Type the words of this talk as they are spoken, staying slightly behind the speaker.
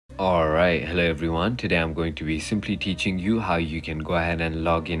Alright, hello everyone. Today I'm going to be simply teaching you how you can go ahead and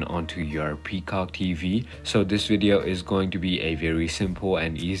log in onto your Peacock TV. So this video is going to be a very simple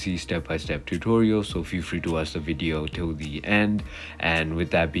and easy step-by-step tutorial, so feel free to watch the video till the end. And with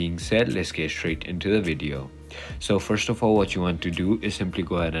that being said, let's get straight into the video. So first of all, what you want to do is simply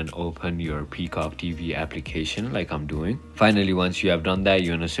go ahead and open your Peacock TV application like I'm doing. Finally, once you have done that,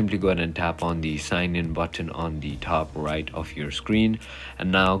 you want to simply go ahead and tap on the sign in button on the top right of your screen.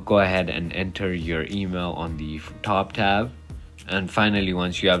 And now go ahead and enter your email on the top tab. And finally,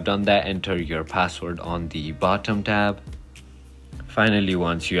 once you have done that, enter your password on the bottom tab. Finally,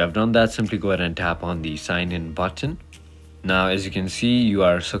 once you have done that, simply go ahead and tap on the sign in button. Now, as you can see, you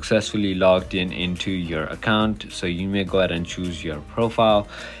are successfully logged in into your account, so you may go ahead and choose your profile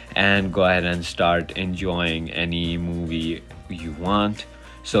and go ahead and start enjoying any movie you want.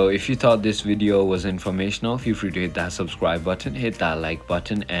 So if you thought this video was informational, feel free to hit that subscribe button, hit that like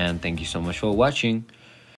button, and thank you so much for watching.